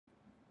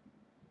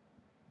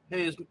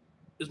Hey,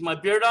 is my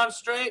beard on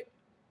straight?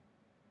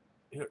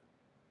 Here.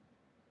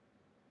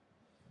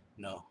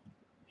 No.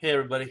 Hey,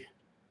 everybody.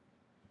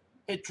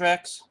 Hey,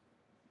 Trex.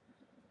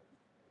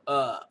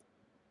 Uh,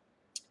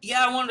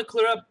 yeah, I wanted to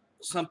clear up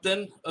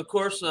something. Of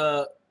course,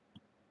 I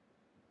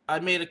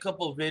made a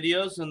couple of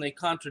videos and they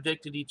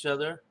contradicted each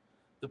other.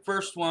 The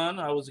first one,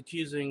 I was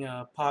accusing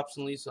Pops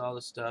and Lisa, all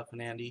this stuff,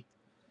 and Andy.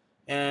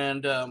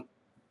 And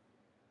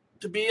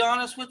to be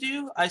honest with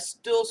you, I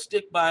still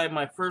stick by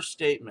my first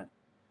statement.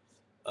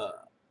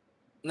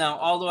 Now,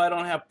 although I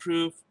don't have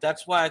proof,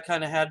 that's why I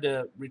kind of had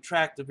to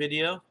retract the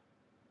video.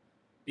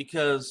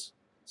 Because,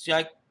 see,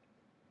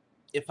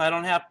 if I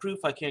don't have proof,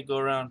 I can't go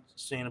around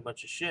saying a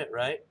bunch of shit,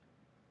 right?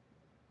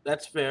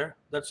 That's fair.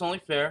 That's only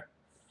fair.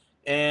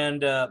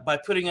 And by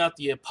putting out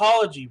the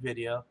apology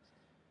video,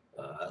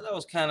 that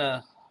was kind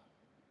of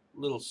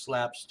little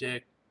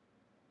slapstick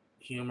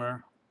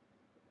humor,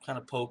 kind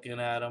of poking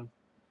at them,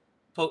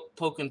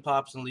 poking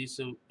Pops and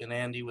Lisa and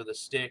Andy with a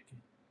stick.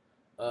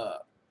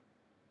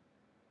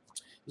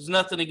 There's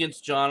nothing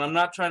against John. I'm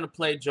not trying to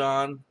play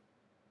John.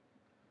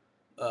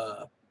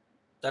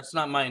 That's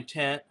not my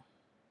intent.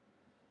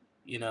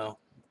 You know,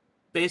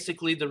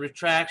 basically the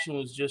retraction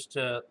was just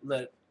to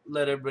let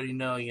everybody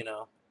know, you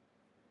know,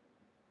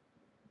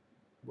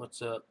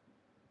 what's up.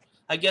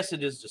 I guess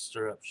it is to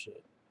stir up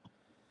shit.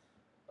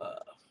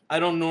 I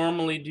don't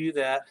normally do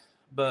that,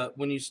 but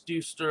when you do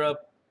stir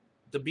up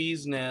the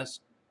bee's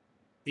nest,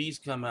 bees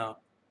come out,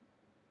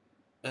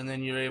 and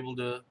then you're able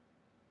to.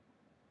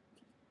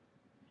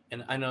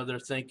 And I know they're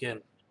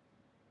thinking,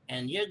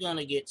 and you're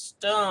gonna get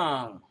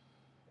stung.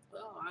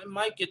 Well, I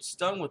might get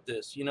stung with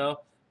this, you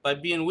know, by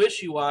being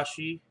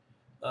wishy-washy.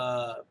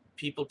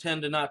 People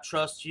tend to not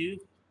trust you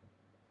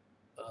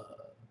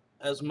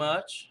as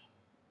much,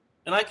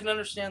 and I can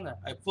understand that.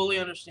 I fully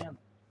understand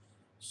that.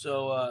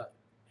 So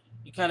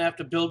you kind of have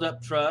to build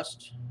up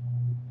trust.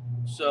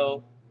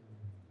 So,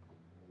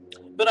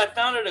 but I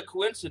found it a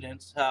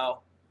coincidence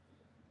how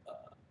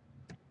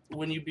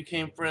when you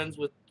became friends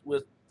with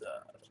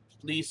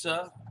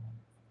Lisa,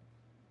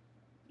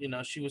 you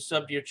know, she was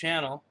subbed to your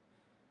channel,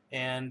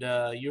 and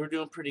you were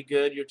doing pretty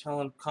good. You're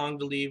telling Kong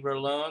to leave her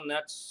alone.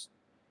 That's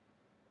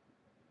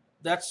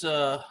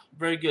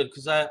very good,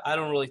 because I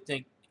don't really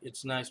think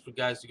it's nice for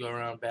guys to go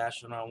around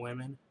bashing on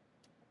women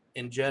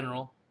in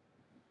general.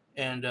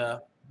 And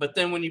but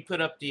then when you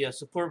put up the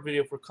support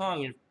video for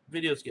Kong, your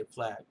videos get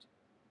flagged.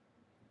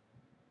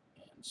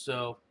 And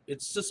so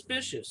it's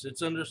suspicious.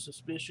 It's under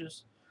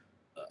suspicious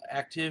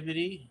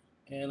activity.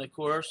 And of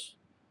course,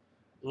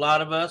 a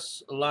lot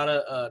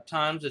of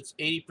times it's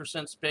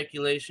 80%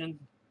 speculation,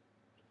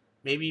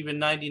 maybe even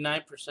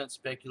 99%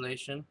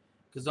 speculation.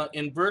 Because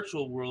in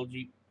virtual world,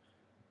 you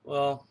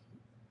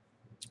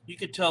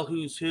could tell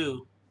who's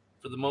who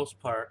for the most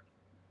part.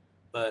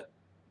 But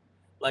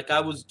like,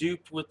 I was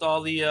duped with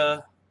all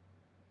the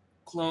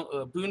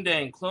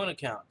Boondang clone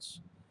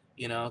accounts.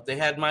 You know, they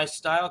had my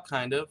style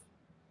kind of,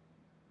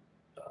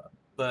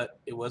 but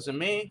it wasn't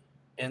me,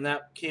 and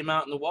that came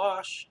out in the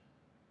wash.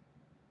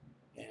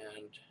 And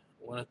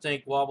I want to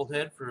thank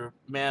Wobblehead for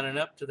manning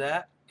up to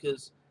that,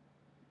 because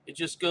it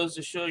just goes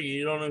to show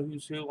you don't know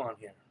who's who on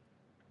here.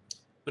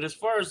 But as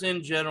far as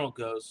in general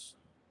goes,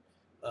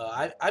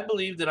 I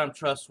believe that I'm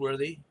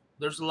trustworthy.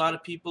 There's a lot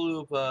of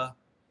people who've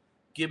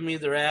given me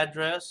their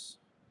address,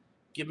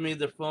 given me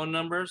their phone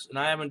numbers, and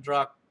I haven't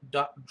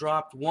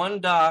dropped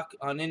one doc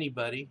on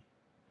anybody.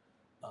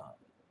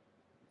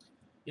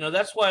 You know,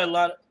 that's why a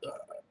lot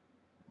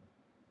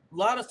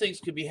of things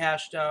could be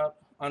hashed out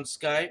on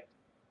Skype.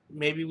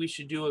 Maybe we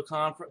should do a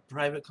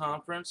private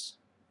conference.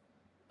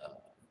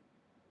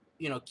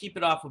 You know, keep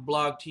it off of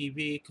Blog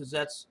TV,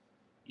 because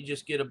you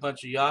just get a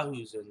bunch of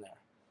yahoos in there.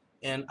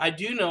 And I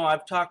do know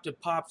I've talked to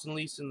Pops and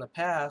Lisa in the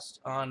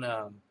past on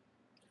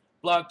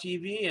Blog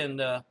TV,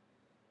 and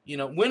you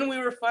know, when we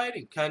were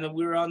fighting,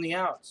 we were on the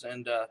outs,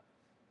 and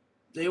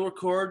they were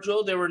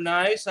cordial, they were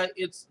nice.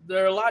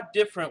 They're a lot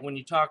different when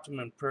you talk to them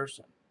in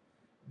person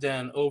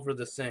than over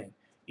the thing.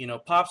 You know,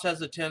 Pops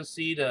has a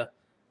tendency to,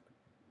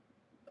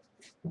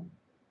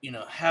 you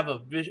know, have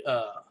a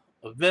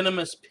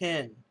venomous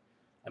pin.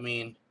 I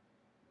mean,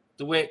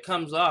 the way it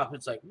comes off,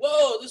 it's like,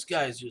 whoa, this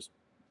guy's just,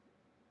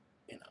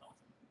 you know,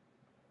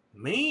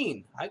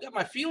 mean. I got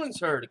my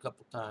feelings hurt a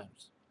couple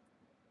times.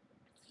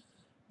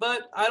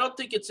 But I don't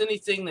think it's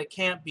anything that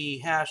can't be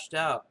hashed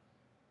out.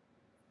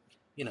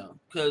 You know,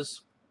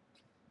 because,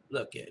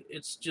 look,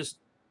 it's just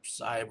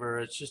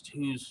cyber. It's just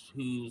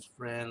who's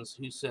friends,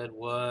 who said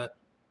what.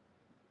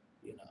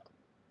 You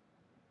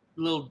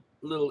know,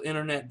 little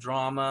internet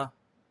drama.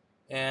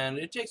 And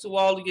it takes a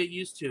while to get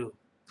used to.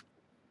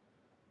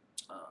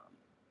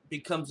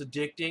 Becomes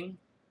addicting.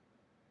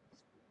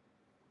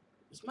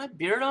 Is my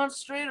beard on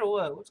straight or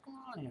what? What's going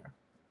on here?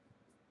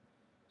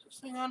 Is this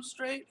thing on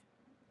straight?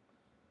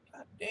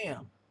 God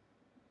damn.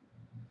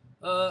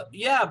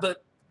 Yeah,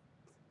 but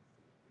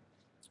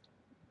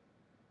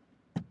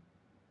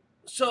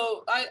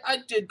so I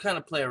did kind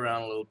of play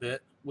around a little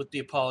bit with the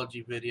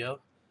apology video,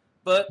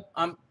 but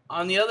I'm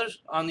on the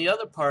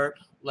other part,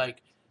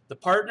 like the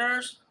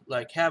partners.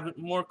 like have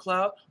more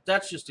clout,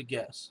 that's just a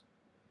guess.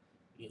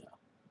 You know,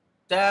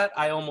 that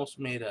I almost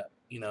made up.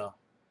 You know,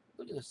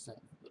 look at this thing.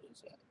 What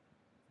is that?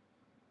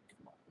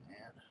 Come on,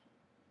 man.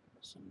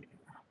 Some mirror.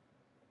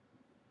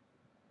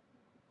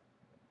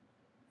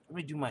 Let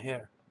me do my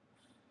hair.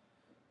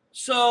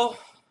 So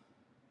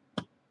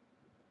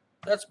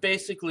that's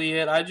basically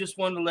it. I just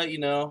wanted to let you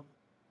know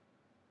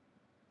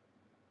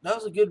that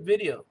was a good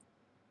video.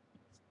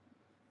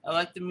 I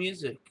like the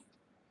music.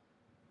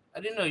 I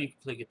didn't know you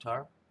could play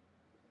guitar.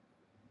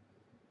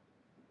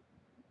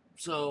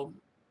 So,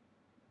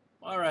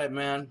 all right,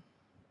 man.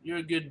 You're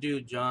a good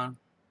dude, John.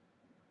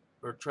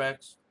 Or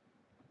Trex.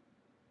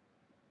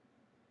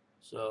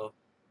 So,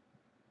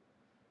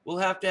 we'll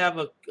have to have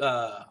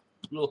a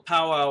little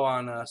powwow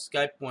on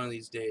Skype one of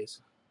these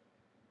days.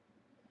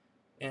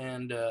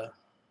 And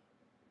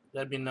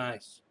that'd be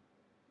nice.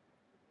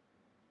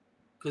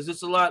 Because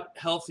it's a lot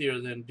healthier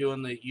than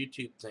doing the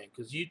YouTube thing.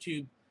 Because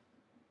YouTube,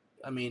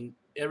 I mean,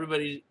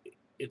 everybody,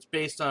 it's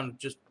based on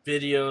just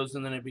videos,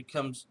 and then it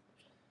becomes,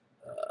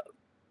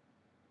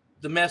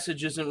 the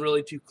message isn't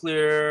really too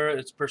clear.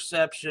 It's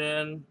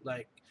perception.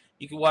 Like,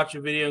 you can watch a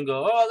video and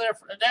go, oh,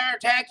 they're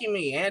attacking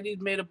me. Andy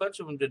made a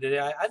bunch of them today.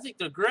 I think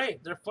they're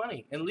great. They're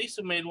funny. And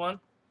Lisa made one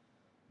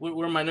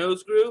where my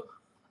nose grew.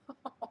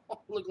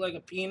 Looked like a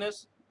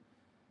penis.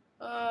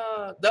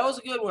 That was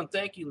a good one.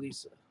 Thank you,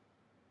 Lisa.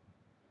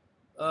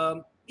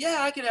 Yeah,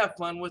 I could have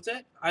fun with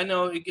it. I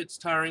know it gets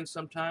tiring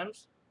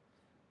sometimes.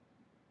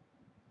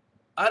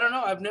 I don't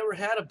know. I've never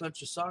had a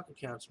bunch of sock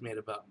accounts made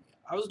about me.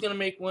 I was going to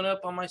make one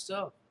up on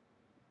myself.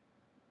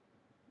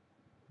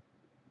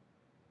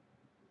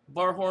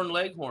 Barhorn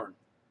Leghorn.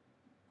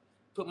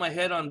 Put my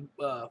head on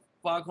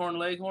Foghorn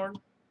Leghorn.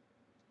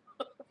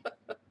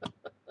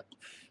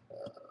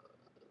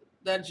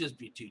 That'd just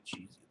be too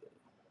cheesy,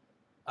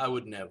 though. I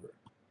would never.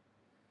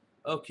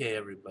 Okay,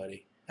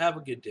 everybody. Have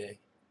a good day.